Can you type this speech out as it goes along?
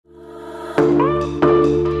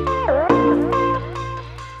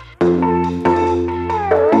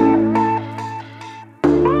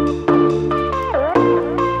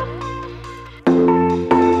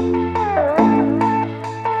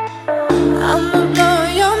I'ma blow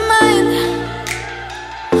your mind.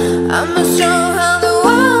 I'ma show how the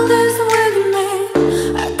world is with me.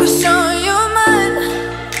 I can show you mine.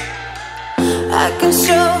 I can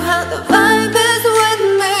show how the vibe is with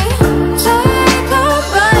me. Take a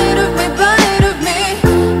bite of me, bite of me.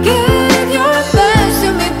 Give your best to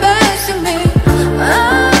me, best to me.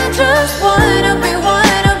 I just wanna be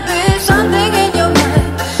something in your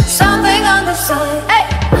mind, something on the side. Hey!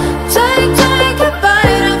 Take a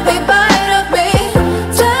bite of me, bite of me.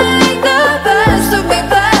 Take the best of me,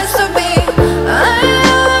 best of me. I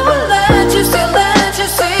will let you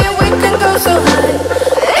see, we can go so high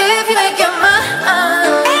if you make your mind.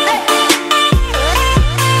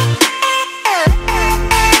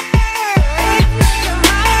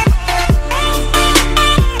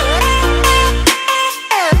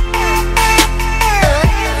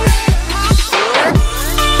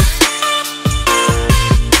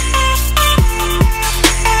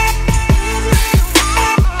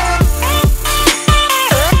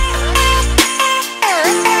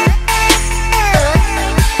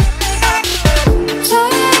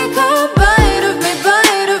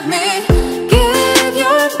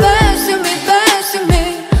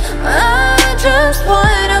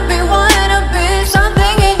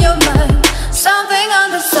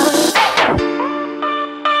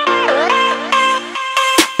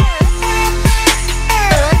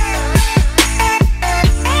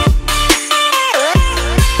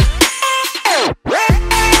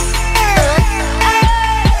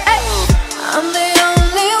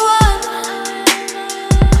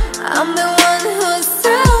 I'm the one who's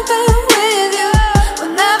still been with you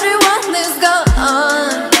when everyone is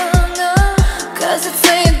gone. Cause it's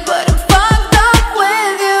late but I'm fucked up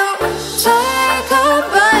with you. Take a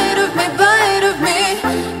bite of me, bite of me.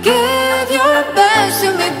 Give your best to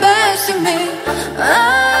me, best to me.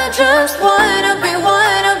 I just wanna be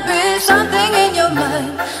something in your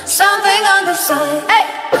mind, something on the side. Hey!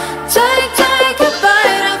 Take a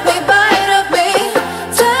bite of me, bite of me.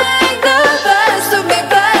 Take the best of me,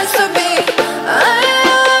 best of me.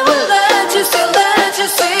 I will let you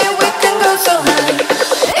see, we can go so high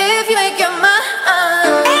if you make your mind.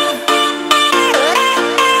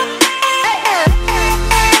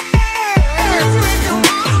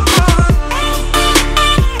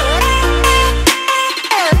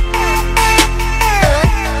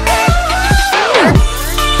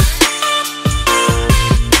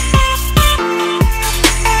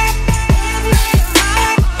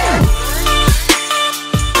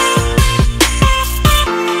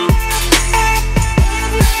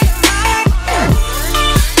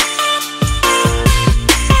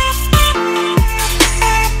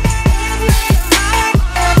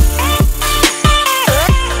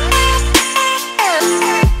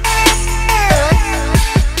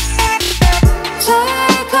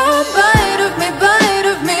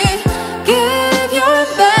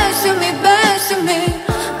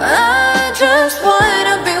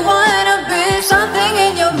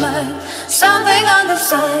 Something on the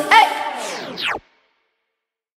side. Hey!